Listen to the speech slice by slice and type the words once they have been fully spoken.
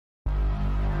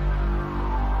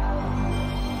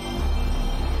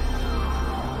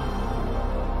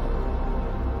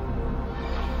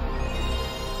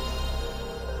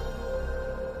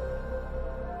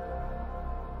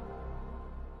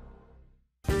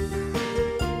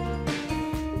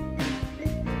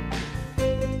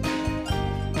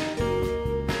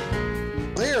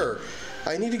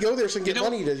I need to go there so I can get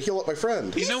money to heal up my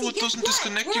friend. You know what doesn't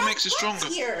disconnect you makes you stronger.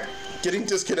 Getting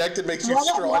disconnected makes you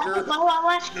stronger?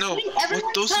 What? No,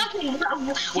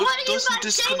 What doesn't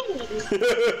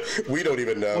disconnect? We don't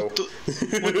even know.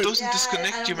 What doesn't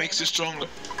disconnect you makes you stronger.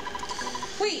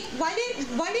 Wait, why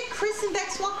did Chris and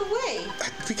Bex walk away?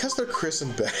 Because they're Chris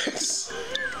and Bex.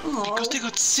 Because they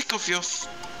got sick of your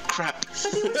crap.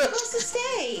 But they were supposed to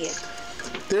stay.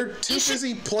 They're too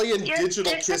busy playing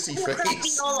digital kissy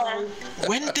face.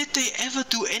 When did they ever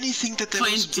do anything that they were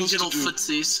supposed digital to do?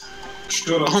 footsies.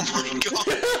 Shut up. Oh my god.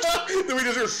 Then we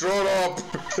just go, shut up.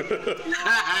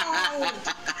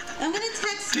 I'm gonna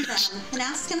text them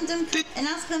and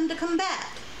ask them to come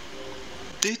back.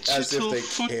 Digital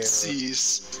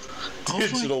footsies. Oh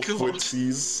digital my god.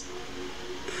 footsies.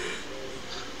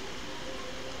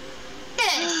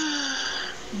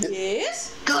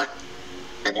 Yes? Good.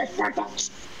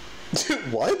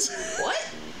 What? What?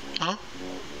 Huh?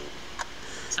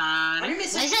 Are you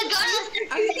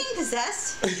being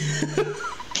possessed?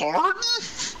 Pardon?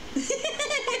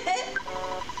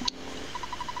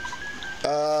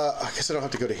 I guess I don't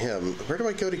have to go to him. Where do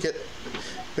I go to get...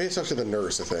 Maybe it's up to the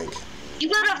nurse, I think. You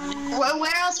go to...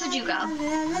 Where else would you go?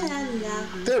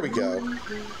 There we go.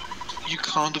 You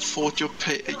can't afford your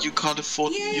pay. You can't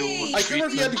afford your. I can't remember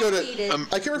if you had to go to.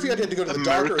 I can't remember if you had to go to the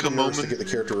doctor or the nurse to get the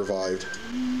character revived.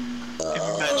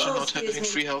 Imagine not having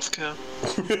free healthcare.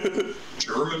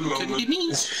 German moment.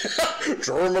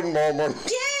 German moment.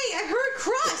 Yay! I heard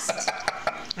crust.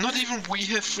 Not even we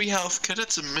have free healthcare.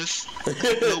 That's a myth.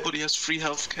 Nobody has free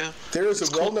healthcare. There is a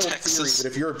well-known theory that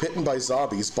if you're bitten by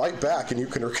zombies, bite back and you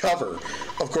can recover.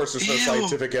 Of course, there's no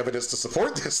scientific evidence to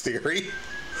support this theory.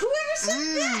 Whoever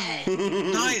said that?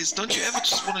 Nice. Don't you ever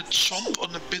just want to chomp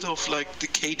on a bit of like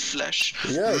decayed flesh?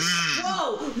 Yes.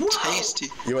 Whoa! Tasty.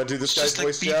 You want to do this guy's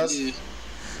voice, Jazz?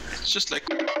 It's just like.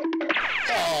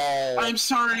 Oh. I'm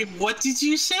sorry. What did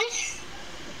you say?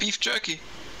 Beef jerky.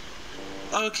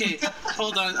 Okay,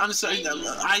 hold on. I'm sorry.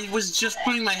 I was just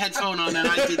putting my headphone on and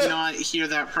I did not hear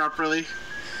that properly.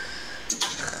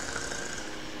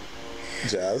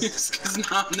 Jazz?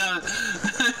 No.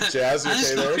 Jazz, you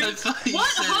okay there?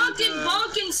 What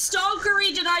honkin'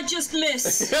 stonkery did I just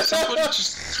miss? Somebody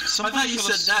I thought you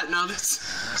said that. Now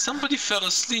somebody fell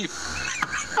asleep.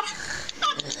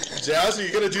 Jazz, are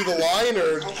you gonna do the line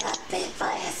or? I got bit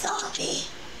by a zombie,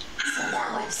 so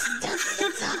now I'm stuck in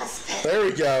this hospital. There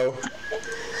we go.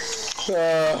 I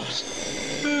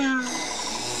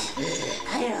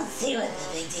don't see what the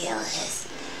big deal is.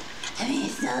 I mean,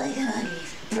 it's not like I'm hungry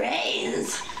for brains.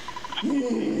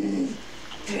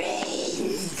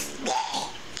 Brains.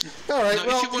 All right, No,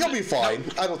 well, if you wanna- you'll be fine.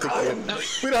 I don't think we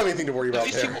don't have anything to worry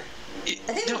about there.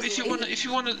 If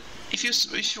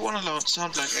you wanna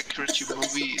sound like accurate to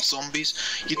movie zombies,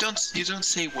 you don't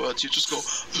say words. You just go.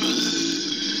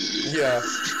 Yeah.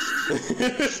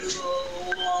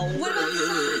 What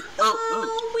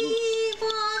all we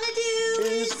wanna do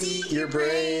is eat your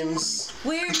brains.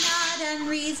 We're not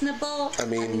unreasonable. I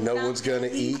mean, no one's gonna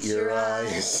eat your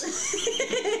eyes.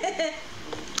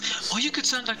 Or you could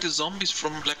sound like the zombies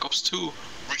from Black Ops 2.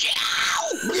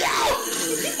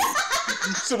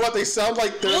 So what? They sound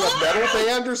like they're in a metal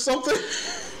band or something?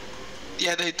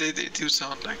 Yeah, they do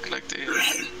sound like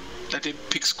they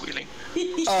pig squealing.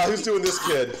 Who's doing this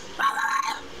kid?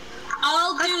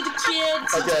 I'll do the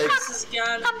kids. Okay.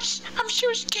 I'm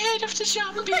so scared of the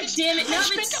zombies. Damn it! Now I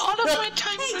spent all of my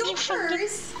time running from them.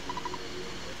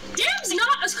 Damn's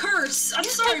not a curse. I'm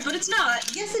sorry, but it's not.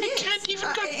 Yes, it is.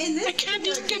 I can't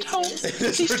even get home. In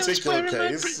this particular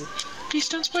case. Please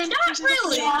don't swear. Not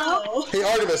really. No. Hey,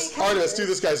 Artemis, do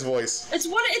this guy's voice. It's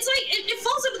like it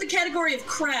falls into the category of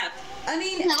crap. I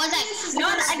mean, this is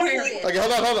not swearing. Okay,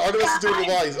 hold on. Artemis is doing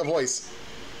a voice.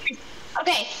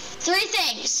 Okay, 3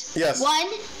 things. Yes.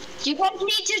 1, you guys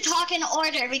need to talk in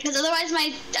order because otherwise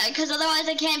I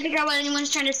can't figure out what anyone's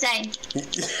trying to say.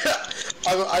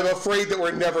 I'm afraid that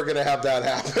we're never gonna have that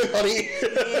happen, honey.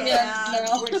 Yeah,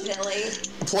 unfortunately.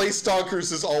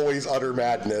 PlayStonkers is always utter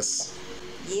madness.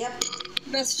 Yep.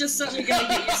 That's just something you gotta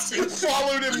get used to.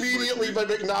 Followed immediately by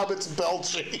McNobbits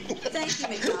belching. Thank you,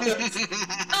 McNobbits.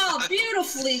 Oh,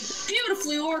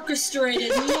 beautifully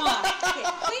orchestrated.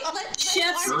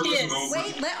 Chef's kiss.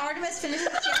 Wait, let Artemis finish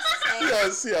what she has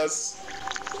to say. Yes.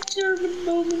 German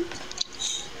moment.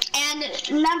 And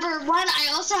number 1, I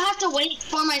also have to wait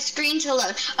for my screen to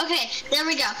load. Okay, there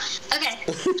we go. Okay,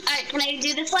 alright, can I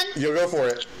do this one? You'll go for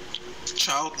it.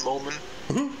 Child moment.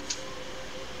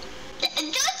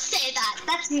 Don't say that.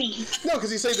 That's me. No,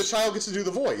 because you say the child gets to do the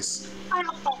voice.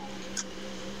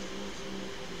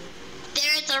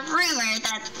 There's a rumor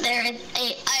that there is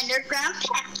a underground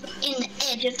path in the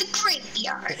edge of the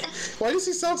graveyard. Why does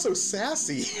he sound so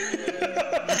sassy?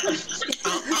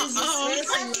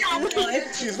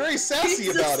 He's very sassy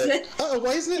about it.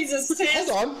 Why isn't it?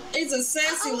 Hold on. He's a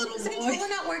sassy little boy.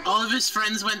 All of his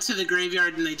friends went to the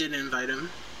graveyard and they didn't invite him.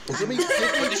 Give me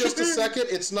just a second.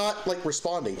 It's not, like,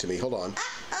 responding to me. Hold on.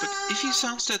 But if he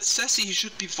sounds that sassy, he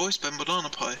should be voiced by Banana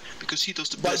Pie, because he does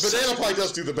the best. But Banana Pie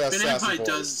does do the best Banana sassy Pie voice.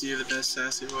 does do the best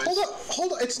sassy voice.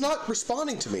 Hold on. It's not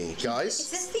responding to me, guys. Is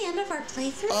this the end of our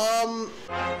playthrough?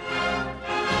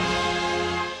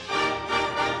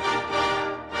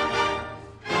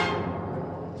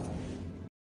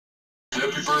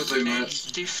 Happy birthday, Matt.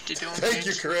 Thank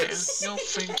you, Chris. No,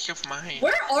 think of mine.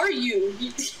 Where are you?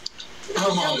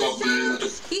 Come on, man.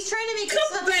 He's trying to make Come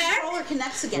sure the back. controller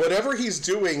connects again. Whatever he's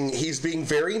doing, he's being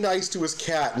very nice to his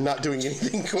cat and not doing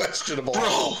anything questionable.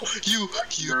 Bro, you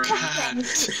can't.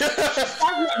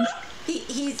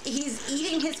 He's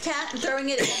eating his cat and throwing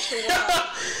it against the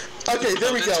wall. Okay,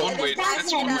 there we That's go. one way.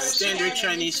 That's one way. Standard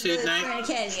Chinese food night. Grand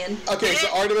Canyon. Okay, so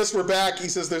Artemis, we're back. He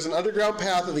says there's an underground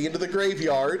path at the end of the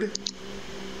graveyard.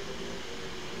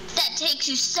 That takes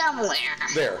you somewhere.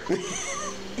 There.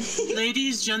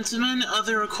 Ladies, gentlemen,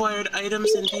 other acquired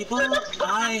items and people,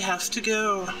 I have to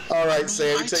go. All right,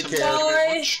 Sammy, take care.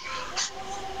 Bye.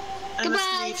 I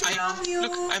must Goodbye. leave now.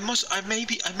 Look, I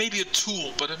may be a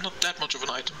tool, but I'm not that much of an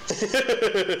item.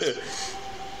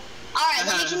 Alright,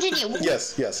 let me continue.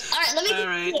 Yes. Alright, let me All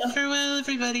right, continue. farewell,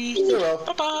 everybody. Farewell.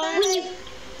 Bye-bye.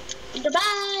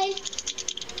 Goodbye.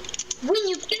 When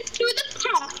you get through the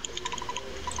path,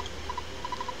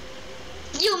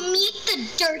 you'll meet the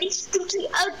dirty, stinky,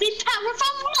 ugly,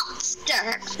 powerful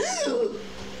monster. No!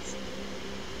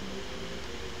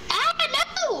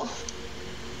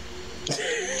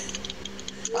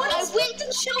 What is with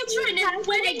the children and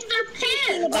wetting their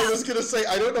pants? I was gonna say,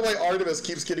 I don't know why Artemis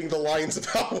keeps getting the lines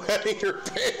about wetting her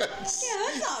pants. Yeah,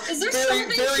 that's not Is there Very,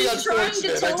 something very she's trying to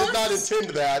unfortunate. I tell did not us?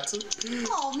 intend that.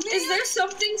 Oh, man. Is there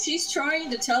something she's trying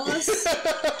to tell us?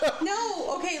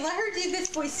 No. Okay, let her do this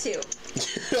voice too.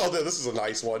 Oh, this is a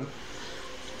nice one.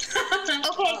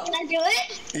 Okay, can I do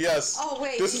it? Yes. Oh,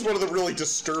 wait. This is one of the really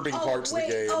disturbing parts of the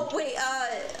game. Oh, wait.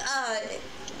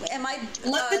 Am I?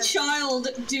 Let the child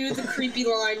do the creepy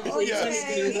line, please. Yes. I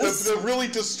need to do this. The really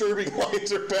disturbing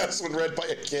lines are best when read by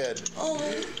a kid. Oh.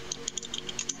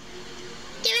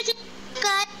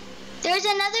 There's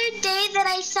another day that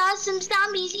I saw some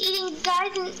zombies eating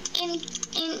guys in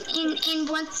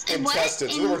what's in what?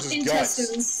 Intestines. In other words, his guts.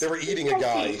 Intestines. They were eating a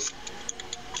guy.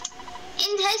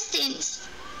 Intestines.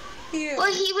 Ew.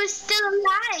 Well, he was still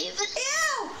alive.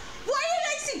 Ew! Why did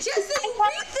I suggest that you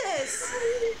read this?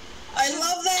 I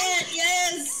love that.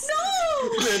 Yes.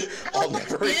 No. Then I'll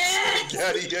never eat Yes!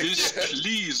 spaghetti This again.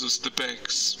 pleases the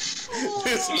Becks.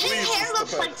 This His hair pleases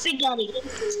looks the like best. spaghetti.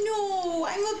 No,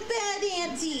 I'm a bad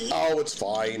auntie. Oh, it's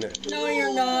fine. No,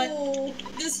 you're not.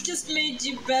 This just made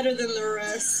you better than the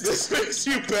rest. This makes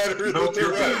you better than Nope, the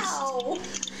you're rest. Ow.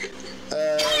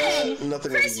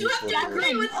 Nothing Chris, really you have useful to agree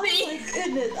here. with Oh me. my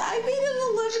goodness. I made an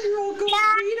 11-year-old go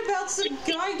read about some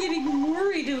guy getting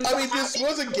worried. I mean, this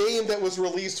was a game that was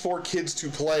released for kids to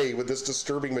play with this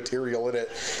disturbing material in it.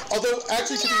 Although,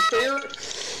 actually,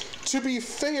 to be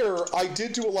fair, I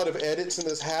did do a lot of edits in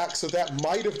this hack, so that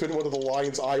might have been one of the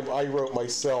lines I wrote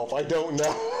myself. I don't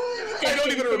know. I don't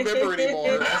even remember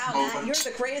anymore. Wow, Matt, you're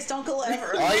the greatest uncle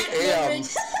ever. I am.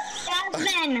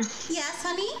 Jasmine, Yes,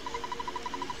 honey?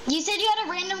 you said you had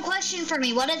a random question for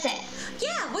me. What is it?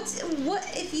 Yeah, what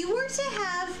if you were to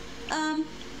have a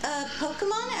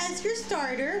Pokemon as your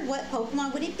starter, what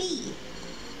Pokemon would it be?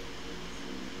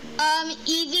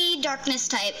 Eevee, darkness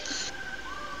type.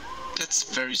 That's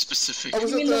very specific. Oh,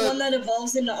 was You it mean the one that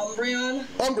evolves into Umbreon?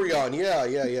 Umbreon, yeah.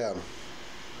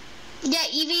 Yeah,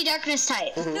 Eevee, darkness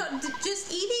type. No,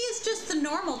 just Eevee is just the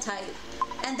normal type.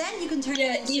 And then you can turn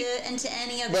it into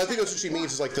any of But I think that's what she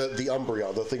means is like the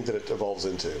Umbreon, the thing that it evolves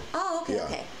into. Oh, okay, Yeah.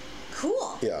 okay.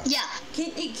 Cool. Yeah. Yeah.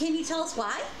 Can you tell us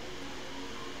why?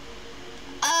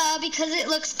 Because it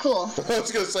looks cool. I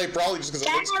was going to say probably just because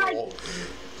it looks cool.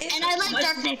 And I like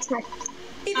darkness type.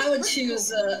 I would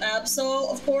choose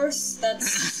Absol, of course. That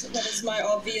is my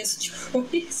obvious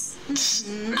choice.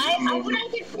 I would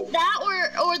either that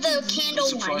or the candle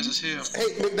one. Surprises here.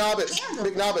 Hey,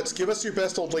 McNobbits, give us your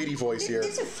best old lady voice here.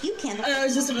 There's a few candles. I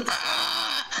was just about to...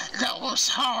 Those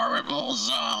horrible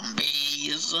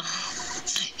zombies.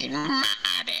 In my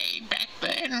day, back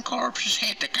then, corpses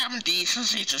had to come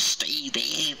decency to stay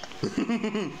dead.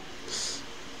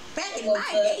 Back in my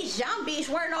day, zombies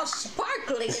weren't all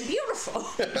sparkly and beautiful.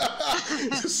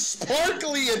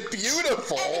 Sparkly and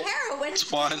beautiful. And heroin.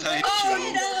 Twilight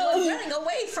Oh, running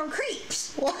away from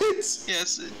creeps. What?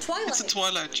 Yes, Twilight. it's a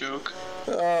Twilight joke.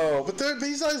 Oh, but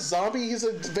he's not a zombie. He's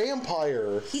a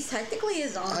vampire. He's technically a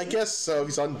zombie. I guess so.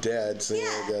 He's undead, so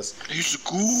yeah, I guess. He's a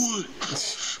ghoul.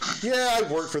 Yeah, I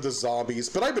work for the zombies,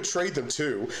 but I betrayed them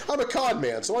too. I'm a con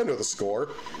man, so I know the score.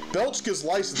 Belch gives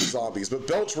life to the zombies, but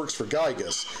Belch works for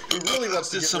Gygus, who really wants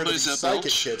to get rid of these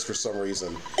psychic kids for some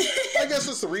reason. I guess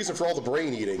that's the reason for all the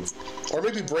brain eating. Or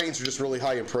maybe brains are just really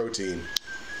high in protein.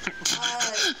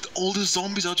 All the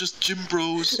zombies are just gym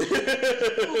bros.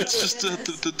 It's just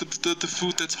the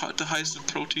food that's the highest in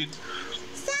protein.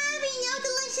 Sorry, no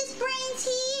delicious brains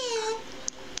here.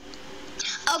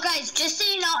 Oh, guys, just so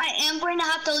you know, I am going to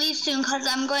have to leave soon because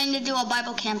I'm going to do a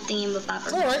Bible camp thingy with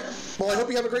Papa. All right. Well, I hope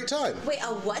you have a great time. Wait,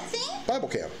 a what thing? Bible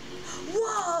camp.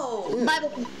 Whoa. Bible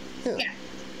camp. Yeah.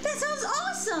 That sounds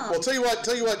awesome. Well, tell you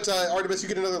what, Artemis, you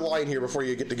get another line here before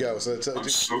you get to go. So I'm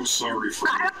so sorry for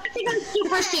I have to go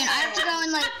super soon. I have to go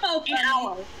in like an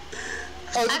hour.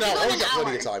 Oh, it's an hour. We got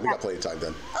plenty of time. We got plenty of time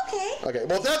then. Okay. Okay.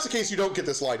 Well, if that's the case, you don't get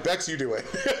this line. Bex, you do it.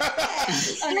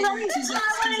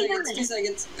 Two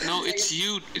seconds. No, it's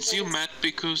you. It's you, Matt.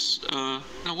 Because no,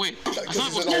 wait. I Because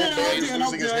thought he's it an was old man who's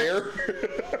losing his do it.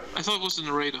 hair. I thought it was the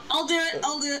narrator. I'll do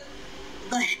it.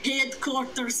 The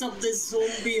headquarters of the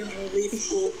zombie relief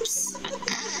corps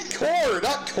Core,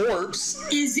 not corpse.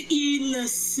 is in the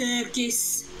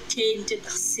circus tent at the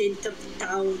center of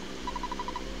town.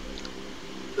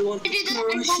 We want to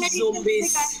crush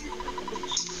zombies.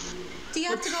 Do you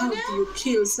have But to go how do now? you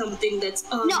kill something that's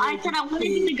No, I said I want to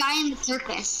do the guy in the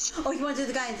circus. Oh, you want to do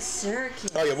the guy in the circus?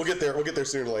 Oh yeah, we'll get there. We'll get there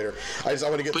sooner or later. I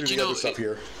want to get through the other stuff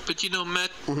here. But you know, Matt.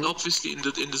 Obviously, in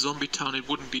the zombie town, it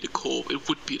wouldn't be the corpse. It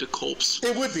would be the corpse.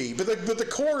 It would be, but the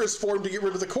core is formed to get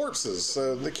rid of the corpses.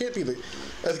 So it can't be the.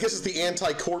 I guess it's the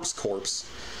anti-corpse corpse.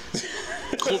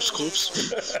 Corpse.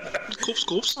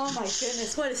 Corpse. Oh my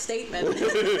goodness, what a statement.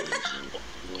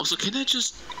 Also, can I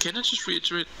just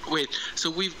reiterate? Wait, so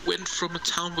we went from a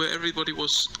town where everybody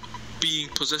was being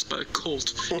possessed by a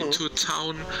cult into a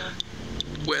town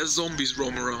where zombies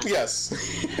roam around. Yes.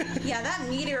 Yeah, that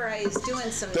meteorite is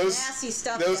doing some nasty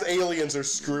stuff. Those there. aliens are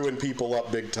screwing people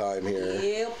up big time here.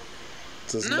 Yep.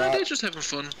 They're just having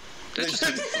fun. They're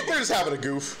just having a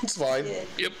goof. It's fine. Yeah.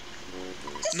 Yep.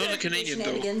 Just Not a Canadian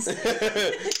though.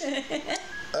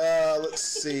 Let's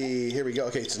see. Here we go.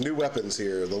 Okay, it's new weapons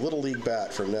here. The Little League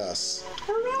Bat from Ness.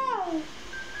 Hooray!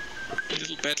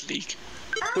 Little Bat League.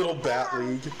 Little Bat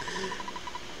League.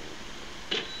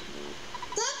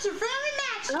 Thank you very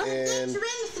much. And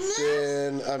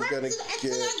then I'm gonna get.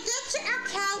 Okay.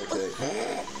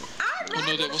 Oh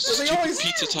no, that was So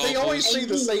pizza tower. they always say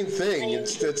the same thing.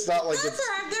 It's not like it's.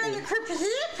 I'm going to prepare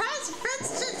price of French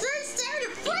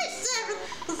 3747.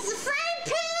 It's the frying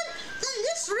pan.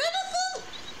 This anything?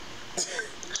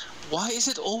 Why is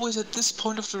it always at this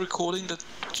point of the recording that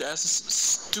Jazz's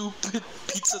stupid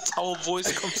pizza tower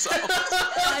voice comes out?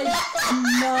 I do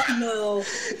not know.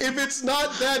 If it's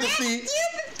not that, it's the.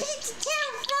 Stupid pizza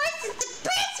town voice is the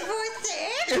best voice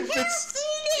there.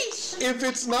 If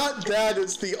it's not that,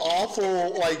 it's the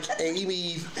awful like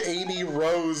Amy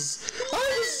Rose.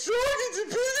 I'm strong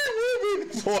independent woman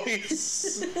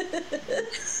voice.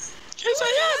 Yes, I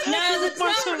am. No, that's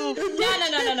not.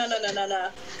 No.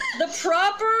 The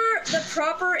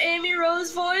proper Amy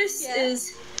Rose voice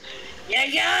is. You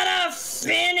gotta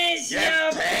finish your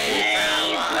paper.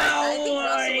 I think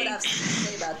Russell would have something to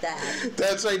say about that.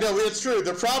 That's right. No, it's true.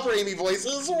 The proper Amy voice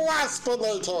is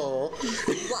Waspinator.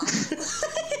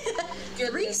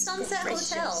 Reach Sunset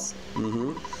Hotel.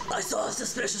 Mm-hmm. I saw a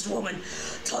suspicious woman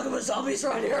talking with zombies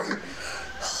right here.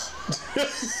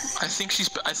 I think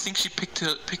she picked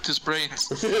his brains.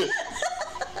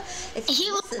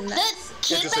 He was the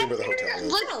kid Just say back where the hotel there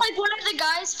is. looked like one of the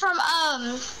guys from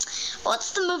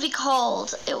what's the movie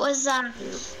called? It was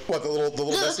What, the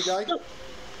little messy guy?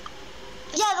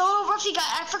 Yeah, the little roofy guy.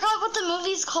 I forgot what the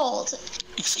movie's called.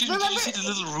 Excuse me, did you see the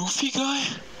little roofy guy?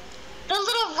 The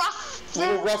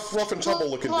little rough and tumble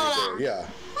looking dude there, yeah.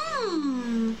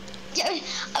 Yeah,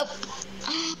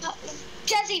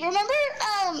 Jazzy, remember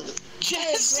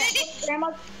Jazzy?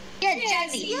 Grandma? Yeah,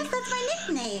 Jazzy. Yes, that's my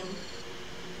nickname.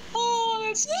 Oh,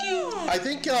 that's cute. I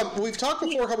think we've talked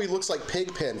before how he looks like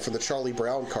Pigpen from the Charlie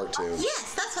Brown cartoon.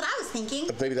 Yes, that's what I was thinking.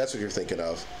 Maybe that's what you're thinking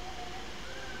of.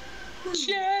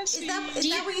 Jazzy. Is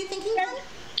that what you're thinking of?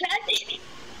 Jazzy.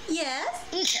 Yes.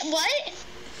 What?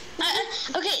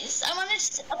 Okay, so I wanted to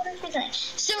say something.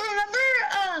 So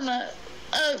remember,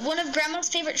 one of Grandma's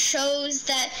favorite shows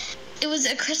that it was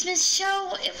a Christmas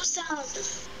show. It was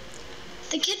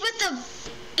The kid with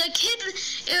the kid.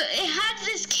 It had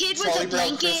this kid Charlie with a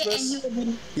Brown blanket Christmas? and he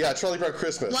was. Yeah, Charlie Brown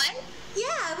Christmas. What? Yeah,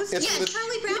 it was It's the-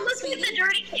 Charlie He Brown. looks like the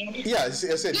dirty kid. Yeah, it's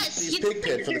Yes, he's he's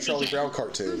Pigpen the for the dirty Charlie kid. Brown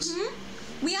cartoons.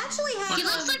 We actually have. He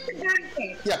looks like the dirty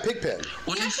kid. Yeah, Pigpen.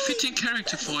 What a fitting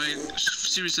character for a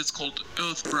series that's called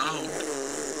EarthBound.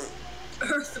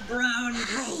 EarthBound.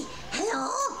 Hi, hello?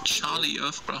 Charlie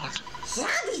EarthBound.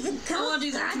 Zombies and I wanna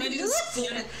do ghosts this. Can I do aren't this? good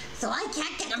here, so I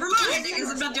can't get Never mind. Because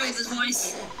I'm not doing this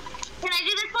voice. Can I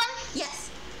do this one? Yes.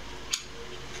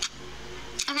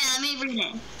 Okay, let me read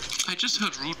it. I just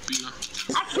heard root beer.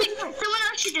 Actually, someone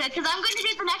else should do it because I'm going to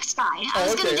do the next guy. I Oh,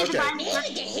 was going to okay, do the guy. Maybe to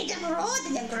hit the road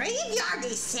in the graveyard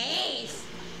is safe.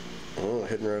 Oh,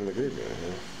 hidden around the graveyard.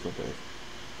 Yeah. Okay.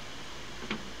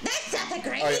 That's not the All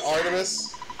graveyard. right,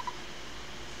 Artemis.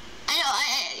 I know,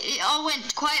 it all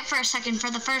went quiet for a second for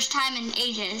the first time in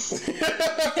ages.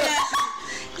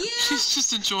 She's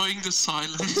just enjoying the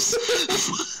silence.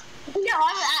 No,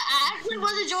 I actually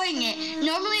was enjoying it.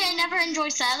 Normally, I never enjoy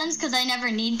silence because I never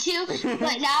need to.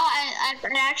 But now, I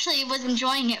actually was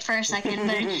enjoying it for a second.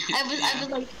 But I was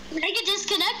like, did I get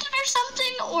disconnected or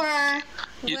something? Or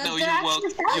You know, you're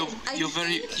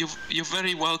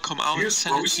very welcome. Our Here's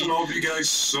sanity. roasting all of you guys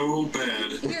so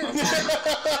bad.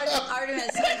 Artemis,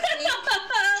 I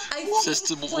think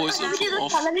System voice let me do this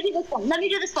off. one. Let me do this one. Let me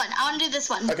do this one. I want to do this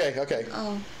one. Okay, okay.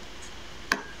 Oh.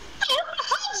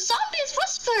 Zombies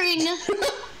whispering.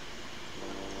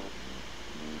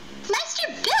 Master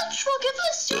Belch will give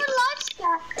us your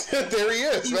livestock. There he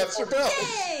is, Master Bell.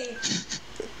 Hey!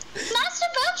 Master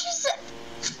Belch is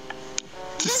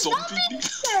The zombie.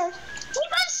 monster. He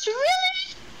must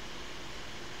really.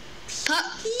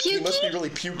 He must be really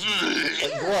pukey.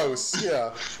 Like, gross,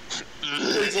 yeah.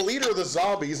 He's the leader of the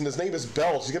zombies, and his name is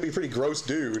Belch. He's gonna be a pretty gross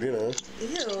dude, you know.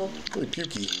 Ew. Really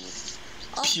pukey.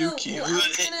 Also, Pukey.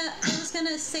 I was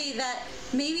gonna say that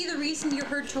maybe the reason you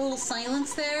heard total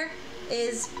silence there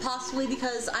is possibly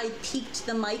because I peaked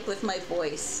the mic with my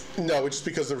voice. No, it's just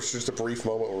because there was just a brief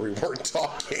moment where we weren't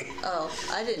talking. Oh,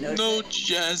 I didn't know. No,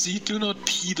 Jazzy, do not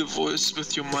pee the voice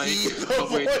with your mic. Oh,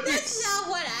 wait, That's not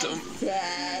what I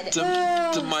said.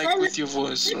 the mic with your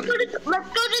voice. Sorry. Let's go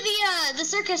to the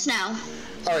circus now.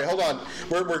 All right, hold on.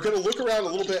 We're going to look around a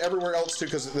little bit everywhere else too,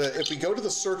 because if we go to the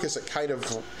circus, it kind of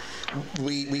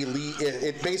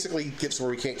it basically gets where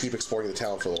we can't keep exploring the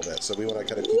town for a little bit. So we want to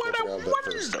kind of keep looking around a bit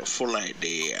first. Wonderful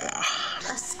idea.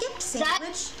 A skip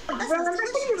sandwich? Remember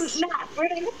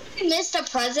you missed a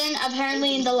present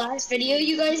apparently in the last video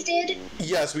you guys did?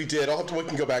 Yes, we did. We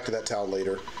can go back to that town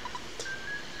later.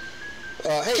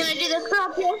 Hey. Can I do this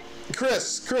crop here?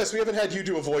 Chris, we haven't had you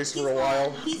do a voice for a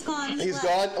while. He's gone. He's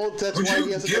gone? Oh, that's Would why you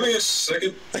he hasn't give me a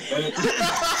second?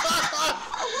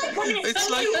 It's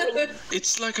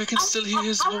like I can still hear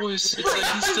his voice. It's like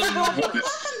he's still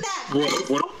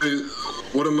here.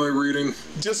 What am I reading?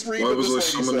 Just read Why what was I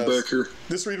this lady summoned says. back here?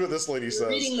 Just read what this lady says.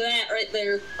 Reading that right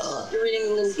there. You're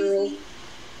reading the little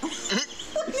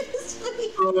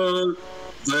girl.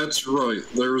 That's right.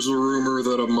 There's a rumor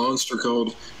that a monster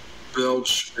called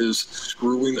Belch is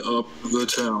screwing up the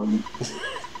town.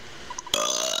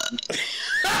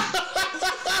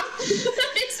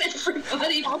 It's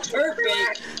everybody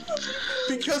perfect.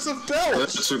 Because of Belch.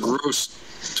 That's a gross,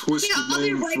 twisted Yeah, I'll be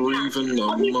name right for back. even a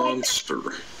I'll be right monster.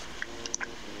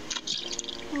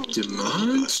 The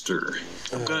monster.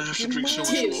 I'm gonna have to drink so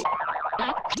much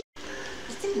more.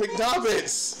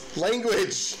 McNubbins!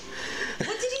 Language!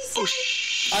 What did he say? Oh,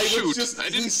 I shoot. was just, I he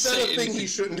didn't said say a thing anything. he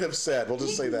shouldn't have said. We'll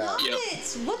just say that. Yep.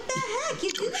 Nuggets, what the heck? You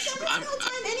do this every I'm- single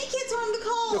time any kids on the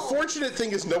call. The fortunate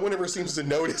thing is no one ever seems to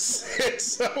notice it,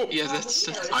 so... Yeah, that's.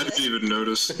 I didn't even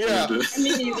notice. Yeah. You did.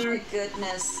 Me Oh neither. my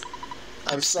goodness.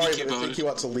 I'm sorry, sneaky but I about think it. you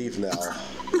ought to leave now.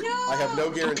 No. I have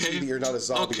no guarantee Okay. that you're not a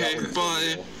zombie. Okay, outward bye.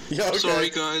 people. Yeah, okay. Sorry,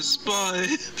 guys. Bye.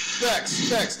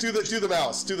 Bex, do the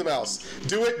mouse. Do the mouse.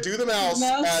 Do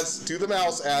the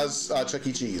mouse as Chuck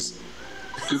E. Cheese.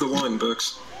 Do the one,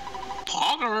 Bex.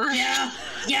 Poggers.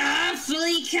 Yeah,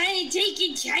 fully kind of take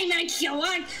your time out you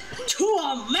want to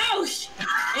a mouse.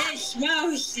 This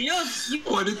mouse loves you.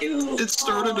 What? It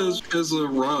started as a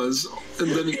Roz,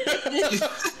 and then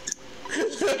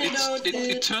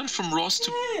It turned from Ross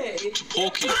to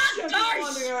Porky. You're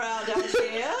wandering around out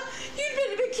here. You'd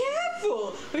better be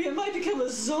careful, or you might become a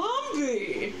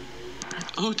zombie.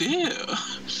 Oh dear.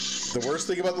 The worst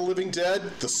thing about the living dead?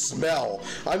 The smell.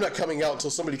 I'm not coming out until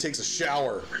somebody takes a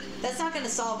shower. That's not going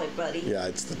to solve it, buddy. Yeah,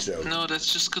 it's the joke. No,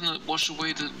 that's just gonna wash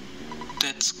away the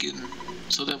dead skin.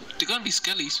 So they're gonna be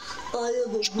skellies.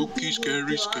 Spooky,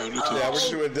 scary skeleton. Yeah, we're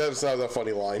doing that's not a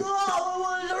funny line. Oh, I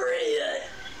wanted to read it.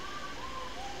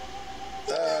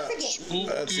 Let's see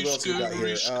what else we got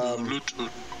here.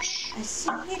 skeletons. I see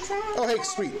you driving Oh, hey,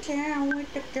 sweet. down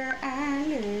with the girl I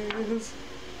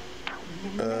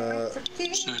love.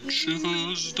 Send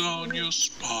shivers down your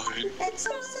spine. That's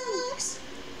so sucks.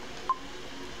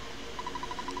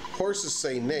 Horses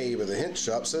say nay, but the hint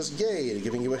shop says yay,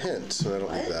 giving you a hint. And I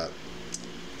don't need that.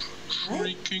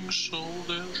 Freaking soul,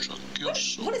 they'll suck your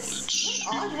soul What is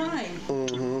what odd rhyme?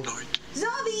 tonight.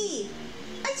 Zombie!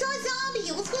 I saw a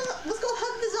zombie! Let's go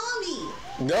hug the zombie!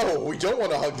 No, we don't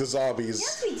want to hug the zombies.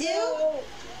 Yes, we do!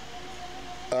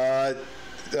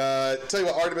 Tell you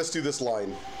what, Artemis, do this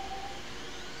line.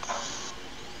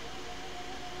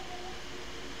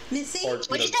 Missy? Or,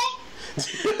 What'd you say?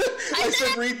 I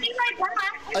said read.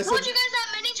 I told you guys that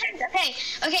many times.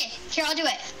 Okay, here, I'll do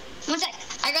it. One sec.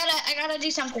 I gotta do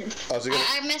something. Oh, so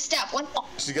I messed up. One sec.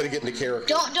 She's got to get into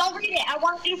character. Don't read it. I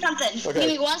want to do something. Okay. Give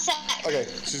me 1 sec. Okay,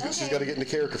 she's got to get into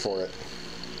character for it.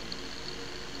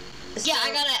 Yeah,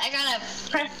 I gotta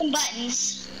press some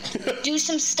buttons, do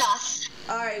some stuff.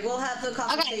 Alright, we'll have the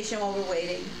conversation while we're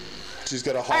waiting. She's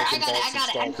got to Alright, honk I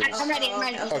got and it. I'm ready.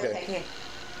 Okay.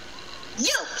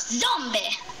 You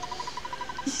zombie!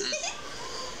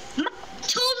 Mom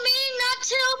told me not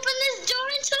to open this door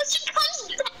until she comes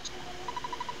back.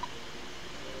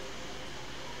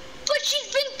 But she's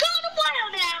been gone a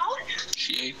while now.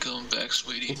 She ain't coming back,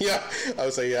 sweetie. Yeah, I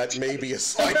would say that may be a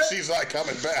sign she's not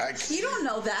coming back. You don't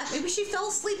know that. Maybe she fell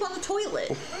asleep on the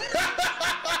toilet.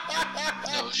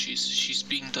 No, she's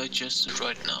being digested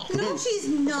right now. No, she's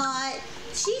not.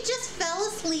 She just fell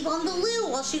asleep on the loo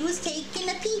while she was taking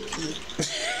a pee-pee.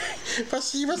 But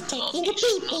she was taking a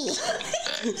pee-pee.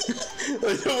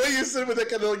 The way you said it with that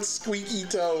kind of like squeaky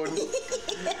tone.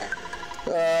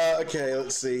 Okay,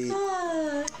 let's see.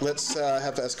 Let's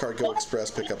have S-Card Go Express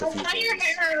pick up a few I saw your things.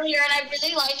 hair earlier and I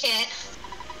really like it.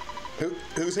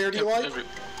 Whose hair do you like?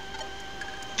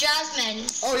 Jasmine.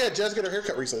 Oh yeah, Jazz got her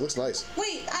haircut recently. Looks nice.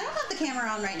 Wait, I don't have the camera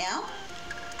on right now.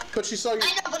 But she saw you.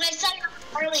 I know, but I saw you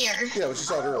earlier. Yeah, but she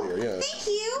saw it earlier. Yeah. Thank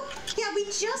you. Yeah, we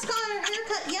just got our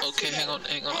haircut yesterday. Okay, hang on.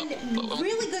 And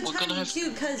really good We're gonna timing have- too,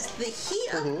 because the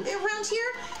heat around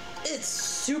here, it's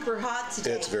super hot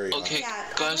today. It's very hot. Okay, Yeah,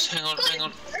 guys, hang on.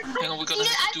 We're gonna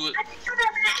have to do it. I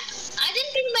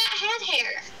didn't think Matt had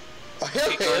hair. I have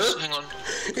Okay, hair. guys, hang on.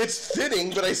 It's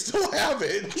thinning, but I still have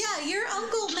it. Yeah, your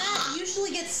Uncle Matt usually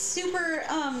gets super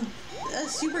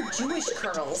Jewish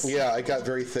curls. Yeah, I got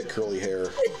very thick curly hair.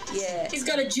 Yeah. He's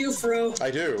got a Jew fro.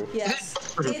 I do. Yes,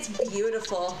 it's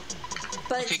beautiful.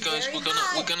 But Okay, it's guys, very we're gonna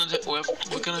hot.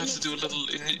 have to do a little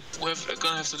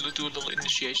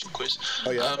elimination quiz.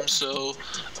 Oh yeah.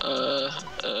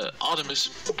 Artemis.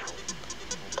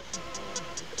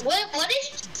 What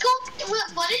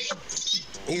did you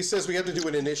He says we have to do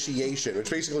an initiation, which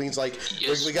basically means like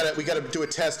Yes. we gotta do a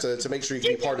test to make sure you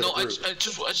can be part of No, the I group.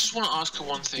 just want to ask her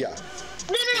one thing. Yeah.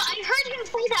 No, I heard him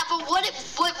say that,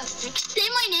 but say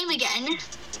my name again.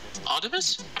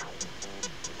 Artemis?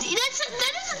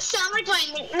 That doesn't sound like my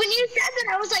name. When you said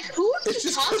that, I was like, who is It's he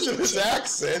just because talking of his to?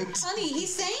 accent. Honey,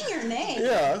 he's saying your name.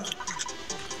 Yeah.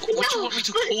 What do you want me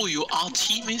to call you?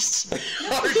 Artemis?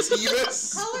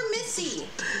 Artemis. Call her Missy.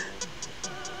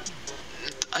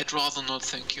 I'd rather not,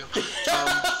 thank you.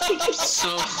 So,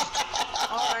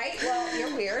 All right. Well,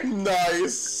 you're weird.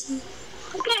 Nice.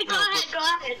 Okay, go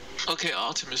ahead. okay,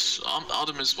 Artemis,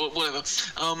 whatever.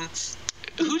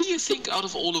 Who do you think out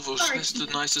of all of us has the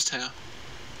nicest hair?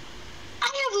 I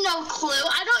have no clue.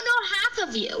 I don't know half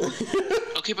of you.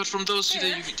 Okay, but from those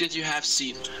that you have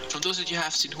seen, who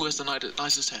has the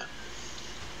nicest hair?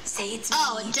 Say it's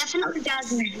Oh, definitely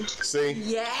Jasmine. See?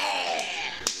 Yeah.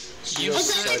 She You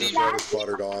knows said the side it. of butter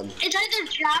sputtered on. It's either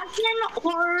Jasmine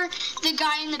or the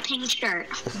guy in the pink shirt.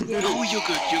 Oh, you're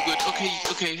good. Okay,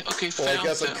 Well, fair. I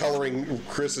guess I'm fair. coloring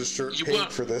Chris's shirt You pink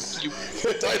weren't- for this. you-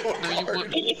 title No, you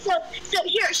card. weren't. So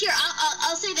here,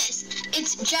 I'll say this.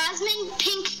 It's Jasmine,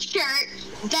 pink shirt,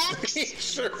 Bex, Pink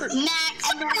shirt. Matt,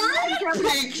 and then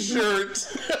Pink shirt.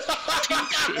 Third,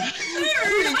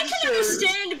 I can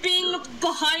understand being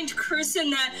behind Chris in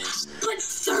that, but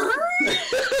third?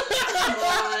 Come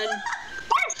on.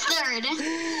 third.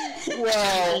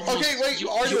 Wow. Okay, wait,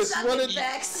 Artemis, you wanted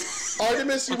Bex.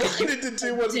 Artemis, you wanted to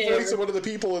do one voice of one of the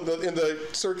people in the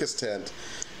circus tent.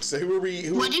 So who are we?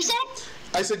 What'd you say?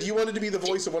 I said you wanted to be the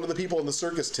voice of one of the people in the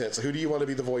circus tent. So who do you want to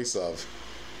be the voice of?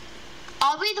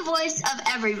 I'll be the voice of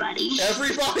everybody.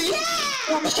 Everybody? Yeah!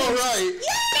 All right. You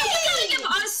gotta give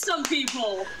us some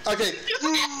people. Okay.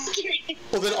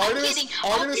 Well, then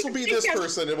Artemis will be this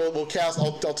person, and we'll cast.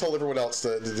 I'll tell everyone else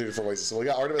to do different voices. So we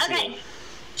got Artemis here.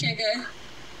 Okay.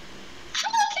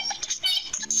 Hello, can I just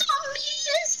make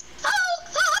zombies? I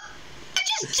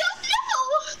just don't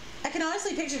know. I can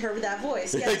honestly picture her with that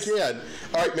voice. I Yes. can.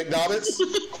 All right, McNobbits.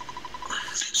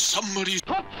 Somebody's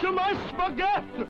touching my spaghetti!